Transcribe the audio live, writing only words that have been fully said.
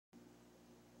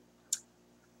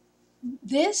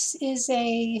This is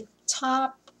a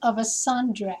top of a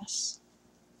sundress,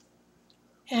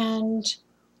 and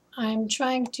I'm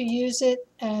trying to use it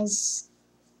as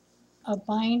a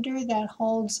binder that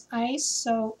holds ice.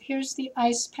 So here's the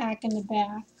ice pack in the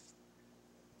back.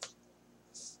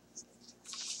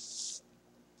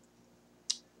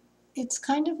 It's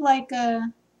kind of like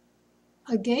a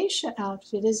geisha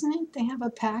outfit, isn't it? They have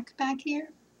a pack back here.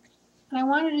 And I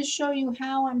wanted to show you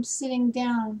how I'm sitting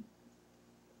down.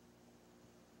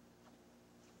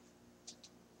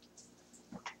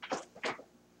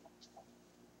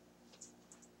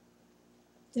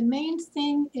 The main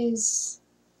thing is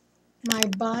my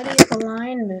body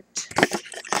alignment.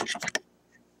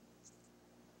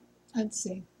 Let's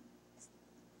see.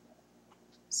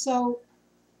 So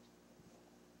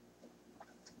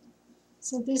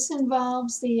this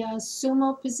involves the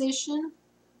sumo position.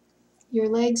 Your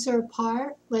legs are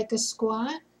apart like a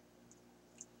squat,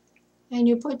 and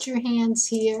you put your hands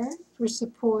here for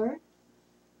support.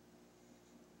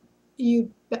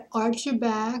 You arch your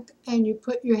back and you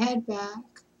put your head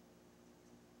back,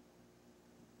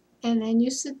 and then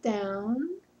you sit down,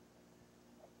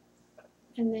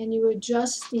 and then you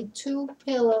adjust the two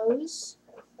pillows,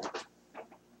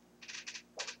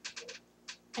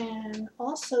 and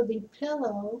also the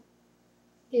pillow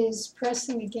is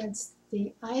pressing against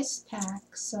the ice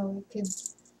pack so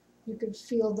you could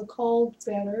feel the cold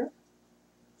better.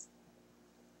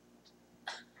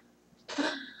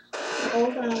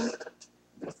 Hold on,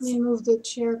 let me move the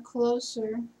chair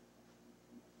closer.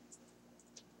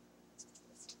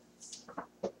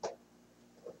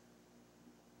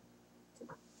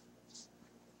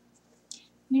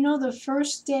 You know, the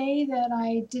first day that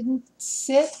I didn't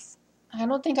sit, I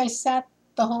don't think I sat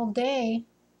the whole day,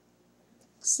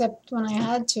 except when I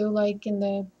had to, like in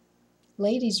the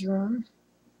ladies' room.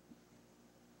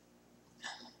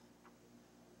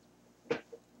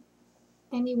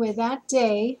 Anyway, that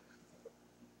day,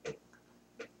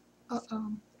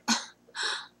 uh-oh,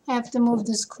 I have to move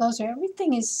this closer.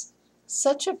 Everything is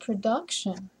such a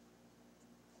production.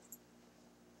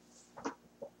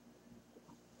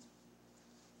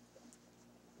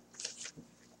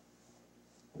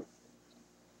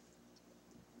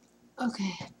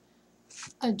 Okay,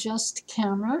 adjust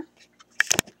camera.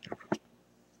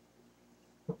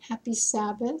 Happy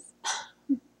Sabbath.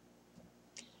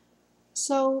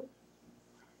 So,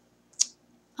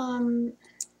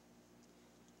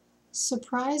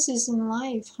 surprises in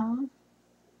life, huh?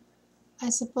 I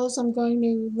suppose I'm going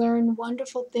to learn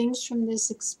wonderful things from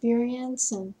this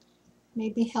experience and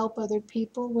maybe help other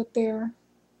people with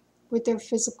their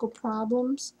physical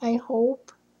problems. I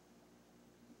hope.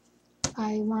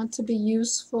 I want to be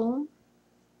useful.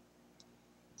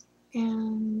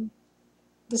 And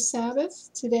the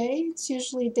Sabbath today, it's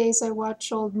usually days I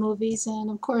watch old movies, and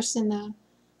of course in the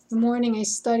morning I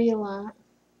study a lot,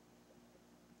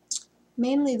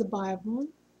 mainly the Bible.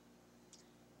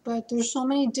 But there's so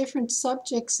many different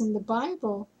subjects in the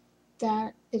Bible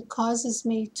that it causes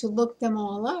me to look them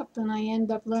all up, and I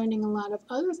end up learning a lot of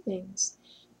other things.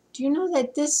 Do you know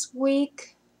that this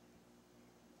week,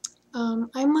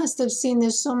 I must have seen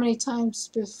this so many times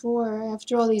before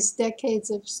after all these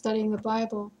decades of studying the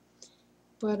Bible,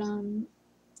 but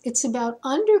it's about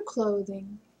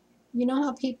underclothing. You know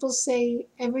how people say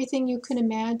everything you can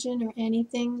imagine or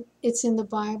anything, it's in the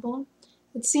Bible?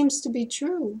 It seems to be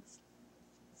true.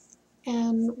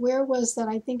 And where was that?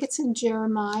 I think it's in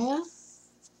Jeremiah,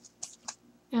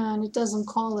 and it doesn't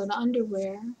call it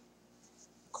underwear.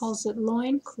 It calls it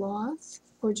loincloth,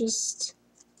 or just,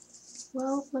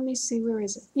 well, let me see, where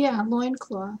is it? Yeah,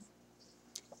 loincloth.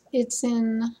 It's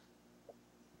in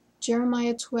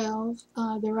Jeremiah 12.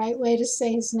 The right way to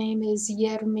say his name is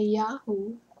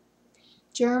Yirmiyahu.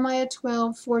 Jeremiah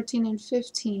 12, 14, and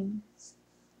 15.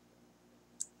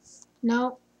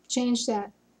 No, change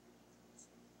that.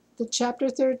 The chapter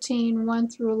 13, 1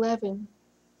 through 11.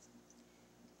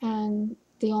 And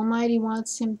the Almighty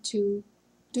wants him to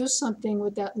do something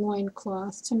with that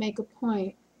loincloth to make a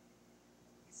point.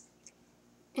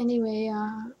 Anyway,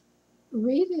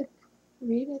 read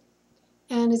it.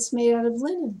 And it's made out of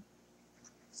linen.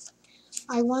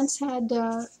 I once had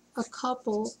a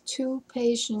couple, two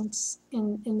patients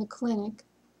in the clinic,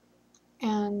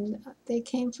 and they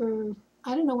came for,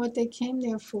 I don't know what they came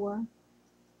there for,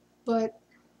 but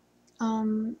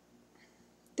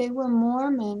they were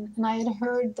Mormon, and I had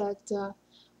heard that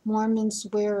Mormons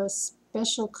wear a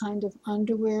special kind of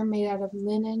underwear made out of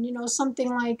linen, you know, something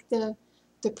like the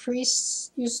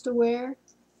priests used to wear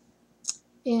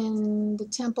in the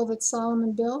temple that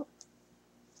Solomon built.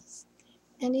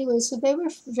 Anyway, so they were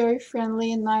very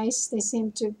friendly and nice. They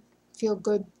seemed to feel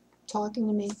good talking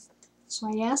to me. So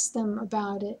I asked them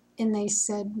about it, and they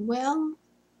said, well,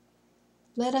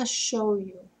 let us show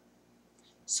you.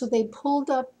 So they pulled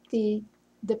up the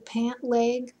pant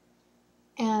leg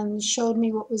and showed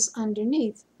me what was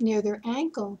underneath near their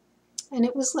ankle. And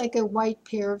it was like a white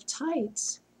pair of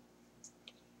tights.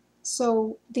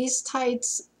 So these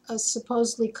tights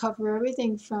supposedly cover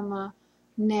everything from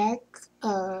neck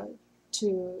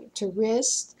to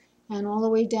wrist and all the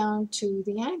way down to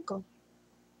the ankle.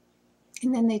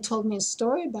 And then they told me a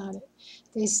story about it.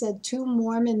 They said two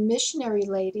Mormon missionary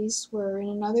ladies were in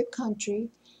another country,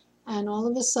 and all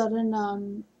of a sudden,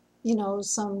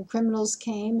 some criminals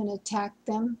came and attacked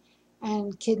them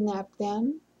and kidnapped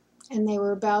them, and they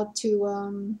were about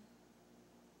to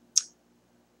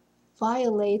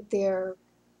violate their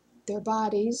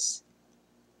bodies,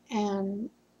 and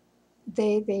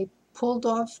they pulled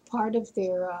off part of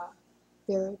their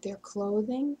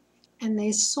clothing, and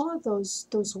they saw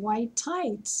those white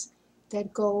tights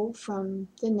that go from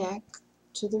the neck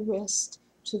to the wrist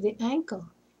to the ankle,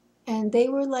 and they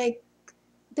were like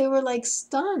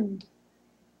stunned,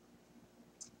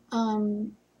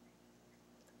 um,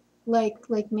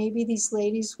 like maybe these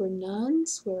ladies were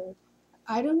nuns, were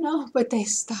I don't know, but they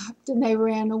stopped and they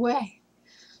ran away.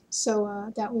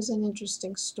 So that was an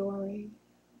interesting story.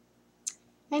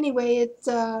 Anyway, it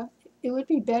would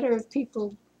be better if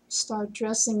people start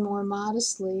dressing more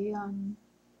modestly.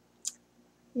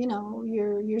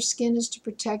 Your skin is to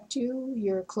protect you.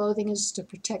 Your clothing is to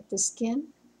protect the skin.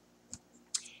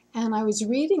 And I was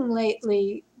reading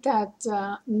lately that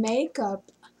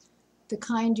makeup, the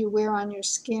kind you wear on your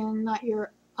skin, not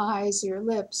your eyes or your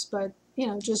lips, but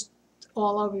just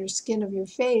all over your skin of your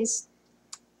face,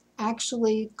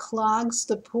 actually clogs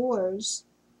the pores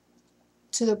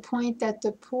to the point that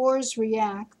the pores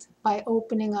react by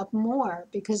opening up more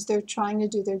because they're trying to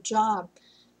do their job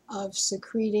of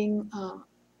secreting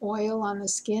oil on the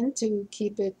skin to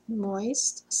keep it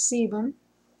moist, sebum,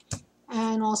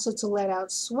 and also to let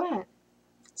out sweat.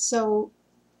 So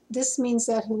this means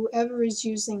that whoever is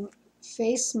using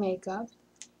face makeup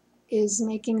is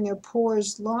making their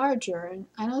pores larger, and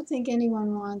I don't think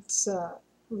anyone wants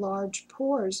large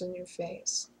pores in your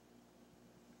face.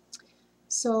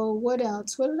 So what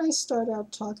else? What did I start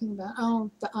out talking about?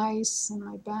 Oh, the ice on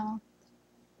my back.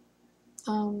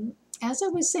 As I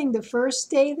was saying, the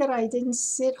first day that I didn't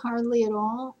sit hardly at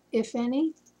all, if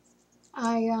any,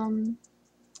 I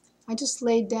just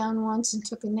laid down once and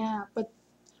took a nap. But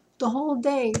the whole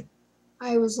day,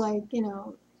 I was like,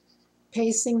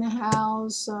 pacing the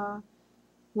house,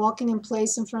 walking in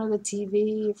place in front of the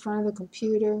TV, in front of the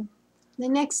computer. The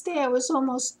next day, I was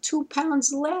almost 2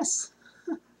 pounds less.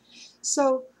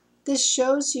 So this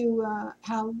shows you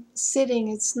how sitting,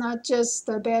 it's not just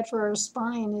bad for our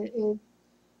spine.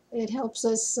 It helps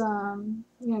us,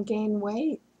 gain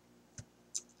weight.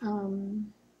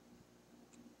 Um,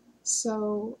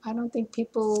 so I don't think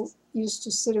people used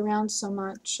to sit around so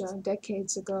much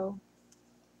decades ago.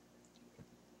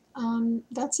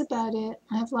 That's about it.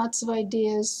 I have lots of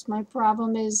ideas. My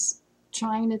problem is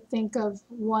trying to think of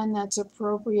one that's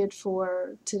appropriate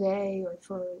for today or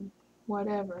for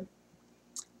whatever.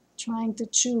 Trying to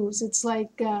choose. It's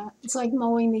like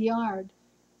mowing the yard.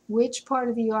 Which part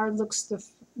of the yard looks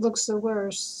the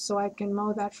worst, so I can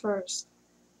mow that first.